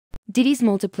Diddy's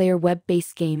multiplayer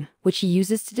web-based game, which he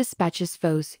uses to dispatch his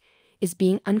foes, is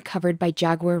being uncovered by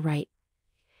Jaguar Wright.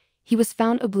 He was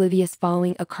found oblivious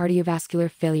following a cardiovascular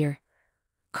failure.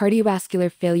 Cardiovascular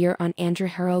failure on Andrew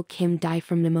Harold Kim died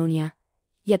from pneumonia.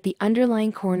 Yet the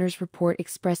underlying coroner's report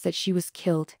expressed that she was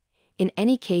killed. In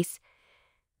any case,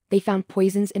 they found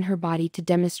poisons in her body to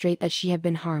demonstrate that she had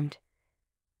been harmed.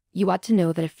 You ought to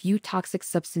know that a few toxic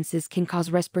substances can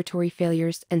cause respiratory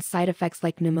failures and side effects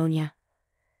like pneumonia.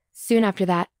 Soon after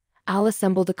that, Al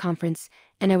assembled a conference,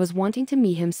 and I was wanting to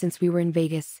meet him since we were in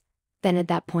Vegas. Then at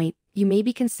that point, you may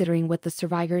be considering what the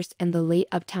survivors and the late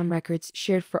Uptown Records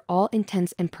shared for all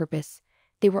intents and purpose.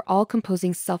 They were all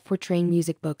composing self-portraying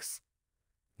music books.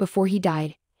 Before he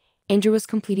died, Andrew was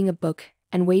completing a book,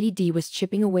 and Wadey D was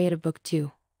chipping away at a book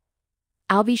too.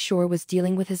 Albie Shore was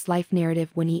dealing with his life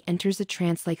narrative when he enters a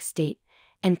trance-like state,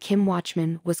 and Kim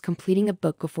Watchman was completing a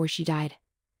book before she died.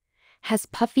 Has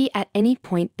Puffy at any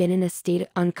point been in a state of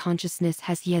unconsciousness?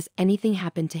 Has anything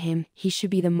happened to him? He should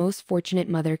be the most fortunate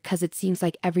mother, cause it seems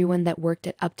like everyone that worked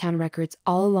at Uptown Records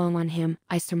all along on him.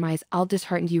 I surmise I'll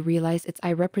disheartened. You realize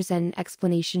I represent an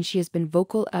explanation. She has been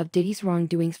vocal of Diddy's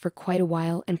wrongdoings for quite a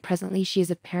while, and presently she is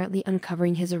apparently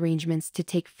uncovering his arrangements to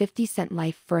take 50 Cent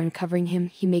life. For uncovering him,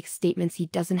 he makes statements he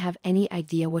doesn't have any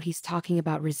idea what he's talking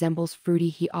about. Resembles Fruity.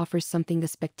 He offers something the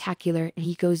spectacular, and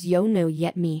he goes, yo no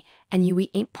yet me, and you we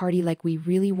ain't party like we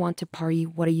really want to party.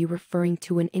 What are you referring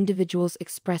to? When individuals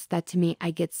express that to me,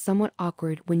 I get somewhat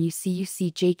awkward. When you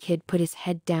see J Kid put his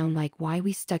head down like why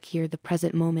we stuck here the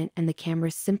present moment, and the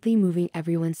camera's simply moving.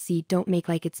 Everyone see, don't make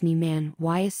like it's me man.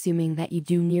 Why assuming that you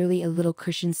do nearly a little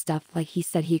cushion stuff? Like he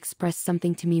said he expressed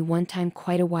something to me one time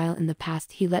quite a while in the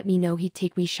past. He let me know he'd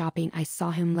take me shopping. I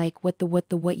saw him like what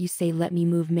you say, let me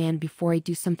move man before I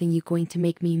do something. You going to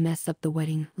make me mess up the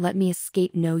wedding? Let me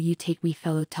escape. No you take me.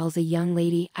 Fellow tells a young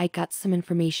lady. I got some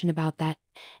information about that,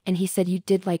 and he said you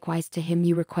did likewise to him.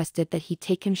 You requested that he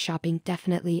take him shopping.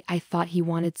 Definitely. I thought he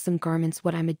wanted some garments.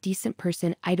 What, I'm a decent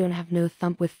person. I don't have no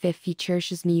thump with Fifth. He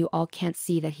cherishes me. You all can't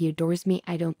see that he adores me.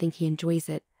 I don't think he enjoys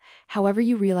it. However,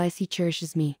 you realize he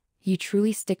cherishes me. You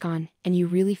truly stick on, and you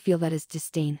really feel that is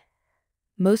disdain.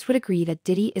 Most would agree that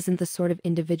Diddy isn't the sort of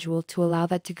individual to allow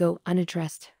that to go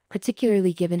unaddressed,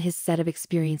 particularly given his set of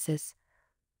experiences.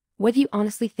 What do you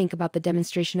honestly think about the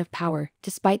demonstration of power,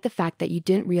 despite the fact that you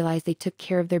didn't realize they took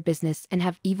care of their business and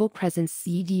have evil presence?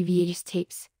 CDVH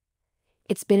tapes.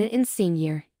 It's been an insane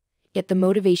year, yet the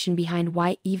motivation behind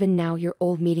why even now your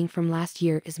old meeting from last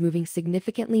year is moving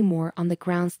significantly more on the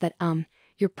grounds that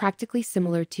you're practically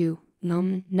similar to,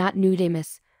 not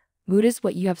Nudamus. Mood is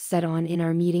what you have said on in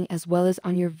our meeting as well as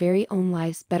on your very own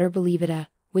lives. Better believe it,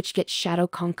 which gets shadow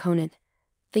concordant.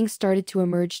 Things started to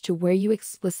emerge to where you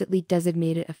explicitly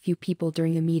designated a few people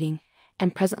during the meeting,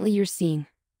 and presently you're seeing.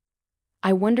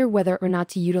 I wonder whether or not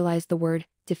to utilize the word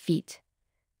defeat.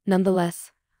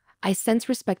 Nonetheless, I sense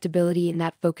respectability in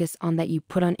that focus on that you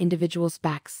put on individuals'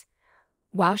 backs.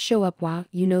 Wow, show up. Wow,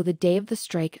 you know, the day of the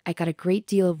strike, I got a great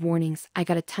deal of warnings. I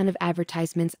got a ton of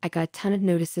advertisements. I got a ton of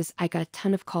notices. I got a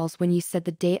ton of calls. When you said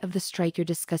the day of the strike, you're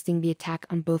discussing the attack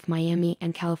on both Miami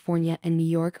and California and New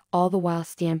York. All the while,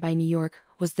 Stand By New York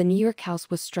was the New York house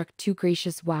was struck. Too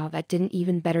gracious. Wow, that didn't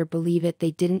even better believe it.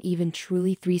 They didn't even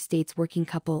truly 3 states working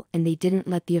couple, and they didn't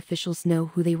let the officials know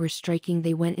who they were striking.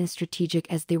 They went in strategic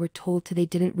as they were told to. They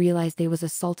didn't realize they was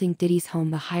assaulting Diddy's home.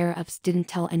 The higher ups didn't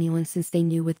tell anyone since they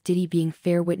knew with Diddy being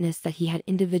fair witness that he had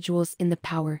individuals in the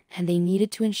power, and they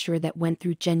needed to ensure that went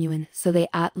through genuine, so they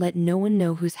let no one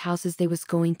know whose houses they was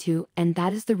going to, and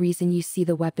that is the reason you see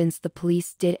the weapons. The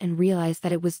police did and realized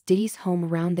that it was Diddy's home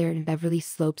around there in Beverly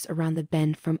Slopes around the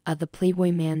bend from the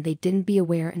Playboy man. They didn't be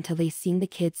aware until they seen the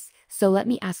kids. So let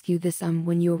me ask you this,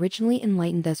 when you originally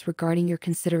enlightened us regarding your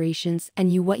considerations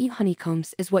and you what you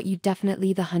honeycombs is what you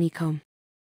definitely the honeycomb.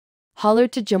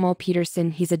 Hollered to Jamal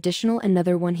Peterson. He's additional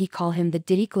another one. He call him the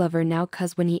Diddy Glover now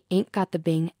cuz when he ain't got the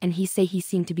bing, and he say he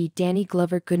seemed to be Danny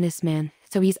Glover. Goodness man.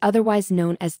 So he's otherwise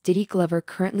known as Diddy Glover.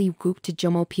 Currently goop to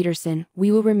Jamal Peterson.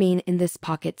 We will remain in this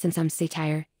pocket since I'm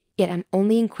satire. Yet I'm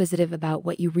only inquisitive about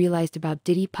what you realized about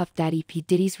Diddy Puff Daddy P.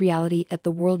 Diddy's reality that the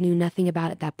world knew nothing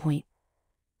about at that point.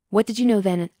 What did you know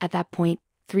then at that point,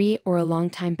 3 or a long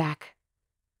time back?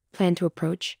 Plan to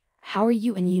approach? How are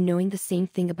you and you knowing the same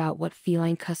thing about what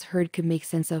feline cuss heard could make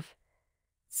sense of?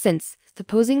 Since,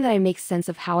 supposing that I make sense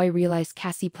of how I realized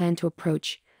Cassie planned to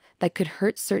approach, that could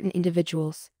hurt certain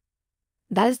individuals.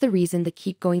 That is the reason the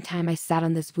keep going time I sat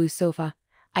on this blue sofa,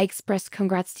 I expressed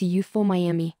congrats to youthful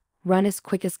Miami, run as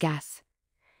quick as gas.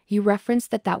 You referenced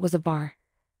that was a bar.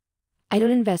 I don't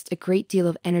invest a great deal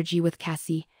of energy with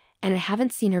Cassie, and I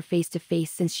haven't seen her face to face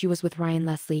since she was with Ryan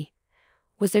Leslie.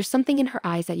 Was there something in her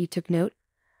eyes that you took note?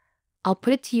 I'll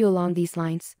put it to you along these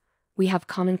lines. We have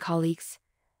common colleagues.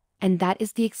 And that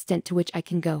is the extent to which I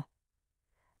can go.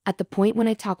 At the point when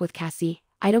I talk with Cassie,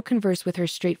 I don't converse with her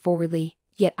straightforwardly,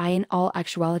 yet I in all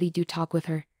actuality do talk with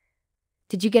her.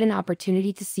 Did you get an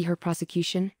opportunity to see her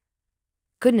prosecution?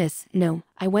 Goodness, no,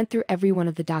 I went through every one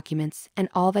of the documents, and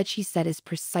all that she said is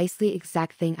precisely the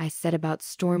exact thing I said about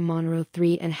Storm Monroe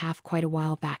 3.5 quite a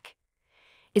while back.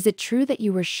 Is it true that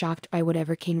you were shocked by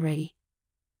whatever came ready?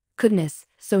 Goodness,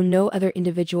 so no other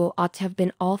individual ought to have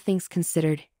been, all things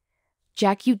considered.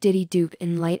 Jack, you Diddy dupe,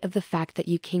 in light of the fact that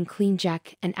you came clean,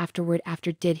 Jack, and afterward,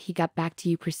 after he got back to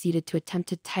you, proceeded to attempt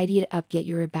to tidy it up, yet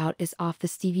you're about as off the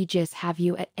Stevie Jizz. Have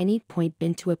you at any point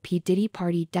been to a P. Diddy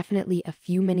party? Definitely a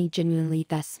few, many, genuinely.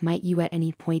 Thus, might you at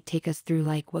any point take us through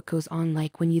like what goes on,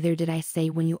 like when you there? Did I say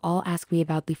when you all ask me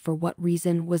about the for what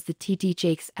reason was the TD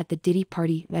Jakes at the Diddy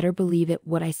party? Better believe it.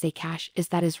 What I say, Cash, is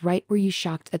that is right. Were you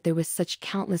shocked that there was such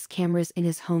countless cameras in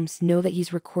his homes? Know that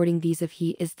he's recording these if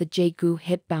he is the Jaguar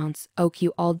hit bounce. Oak,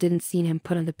 you all didn't seen him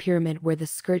put on the pyramid where the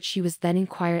skirt. She was then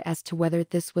inquired as to whether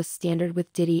this was standard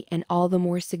with Diddy, and all the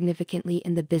more significantly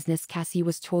in the business. Cassie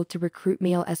was told to recruit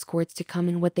male escorts to come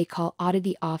in what they call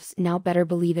oddity offs. Now better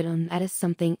believe it, that is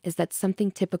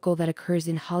something typical that occurs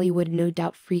in Hollywood. No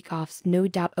doubt freak offs, no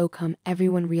doubt. Oh come,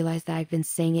 everyone realize that I've been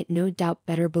saying it, no doubt.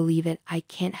 Better believe it. I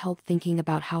can't help thinking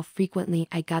about how frequently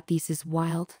I got these. Is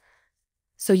wild.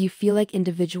 So you feel like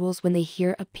individuals when they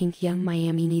hear a pink young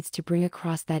Miami needs to bring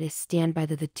across that is stand by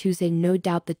the Tuesday. No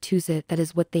doubt the Tuesday, that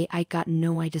is what I got.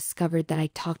 No, I discovered that I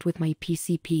talked with my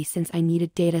PCP since I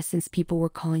needed data, since people were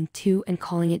calling to and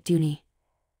calling it Dooney.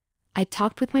 I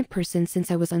talked with my person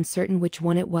since I was uncertain which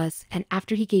one it was, and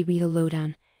after he gave me the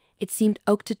lowdown, it seemed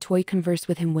Oak to toy converse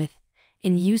with him with.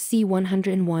 In UC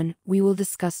 101, we will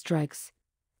discuss drugs.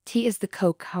 T is the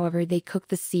coke, however they cook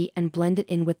the C and blend it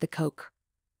in with the coke.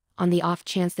 On the off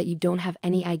chance that you don't have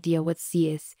any idea what C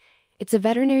is, it's a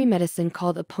veterinary medicine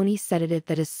called a pony sedative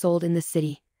that is sold in the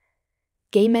city.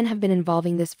 Gay men have been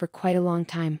involving this for quite a long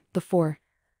time. Before,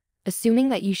 assuming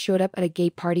that you showed up at a gay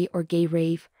party or gay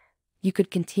rave, you could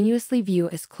continuously view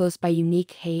as close by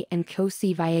unique hay and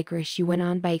co-C Viagra. She went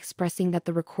on by expressing that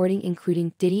the recording,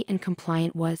 including Diddy and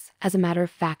compliant, was, as a matter of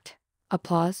fact,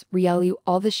 applause, realu,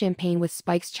 all the champagne was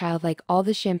spikes, childlike, all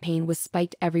the champagne was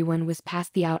spiked, everyone was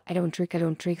past the out. I don't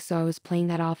drink, so I was playing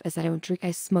that off as I don't drink,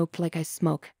 I smoke like I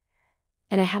smoke.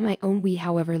 And I had my own weed,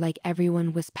 however, like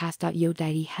everyone was passed out. Yo,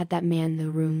 Diddy had that man in the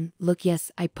room. Look,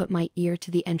 yes, I put my ear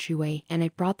to the entryway and I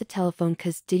brought the telephone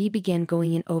cause Diddy began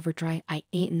going in overdrive. I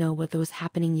ain't know what was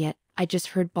happening yet. I just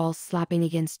heard balls slapping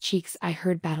against cheeks. I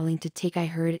heard battling to take. I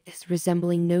heard it's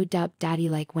resembling no doubt daddy,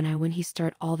 like when he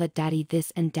start all that daddy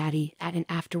this and daddy that, and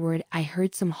afterward I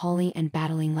heard some hauling and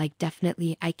battling, like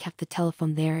definitely. I kept the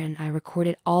telephone there and I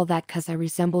recorded all that cause I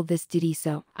resemble this Diddy,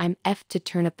 so I'm F to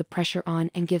turn up the pressure on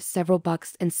and give several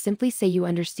bucks and simply say you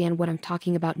understand what I'm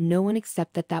talking about. No one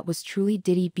except that was truly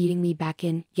Diddy beating me back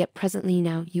in. Yet presently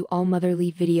now you all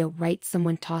motherly video, right?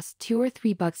 Someone tossed $2 or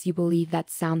 $3. You believe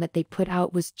that sound that they put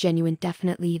out was genuine?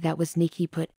 Definitely that was Nikki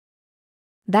put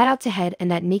that out to head, and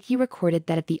that Nikki recorded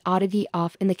that at the oddity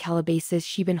off in the Calabasas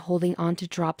she been holding on to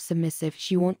drop submissive.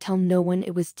 She won't tell no one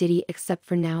it was Diddy except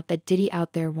for now that Diddy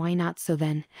out there, why not? So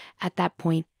then, at that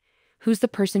point, who's the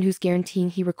person who's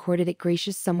guaranteeing he recorded it?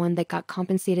 Gracious, someone that got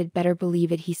compensated. Better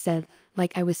believe it, he said.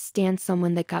 Like I was stand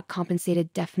someone that got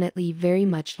compensated, definitely, very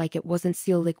much like it wasn't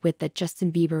seal liquid that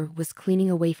Justin Bieber was cleaning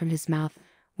away from his mouth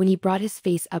when he brought his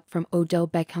face up from Odell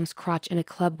Beckham's crotch in a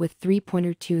club with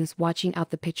three-pointer tunes. Watching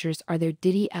out the pictures are there.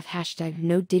 Diddy F hashtag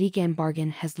no Diddy Gan Bargain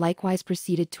has likewise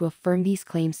proceeded to affirm these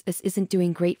claims. This isn't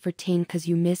doing great for Tane cause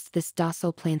you missed this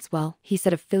docile plants. Well, he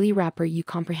said a Philly rapper, you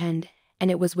comprehend. And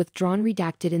it was withdrawn,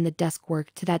 redacted in the desk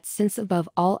work to that since above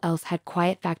all else had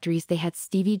quiet factories. They had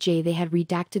Stevie J, they had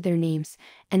redacted their names,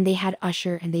 and they had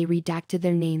Usher and they redacted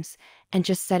their names, and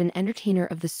just said an entertainer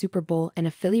of the Super Bowl and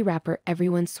a Philly rapper.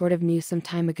 Everyone sort of knew some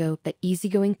time ago that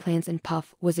easygoing plans and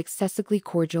Puff was excessively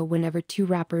cordial whenever two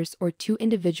rappers or two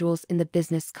individuals in the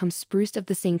business come spruced of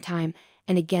the same time.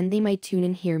 And again they might tune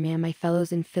in here, man, my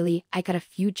fellows in Philly, I got a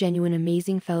few genuine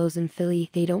amazing fellows in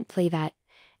Philly, they don't play that.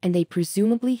 And they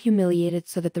presumably humiliated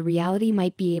so that the reality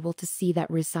might be able to see that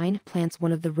resigned plants,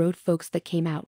 one of the road folks that came out.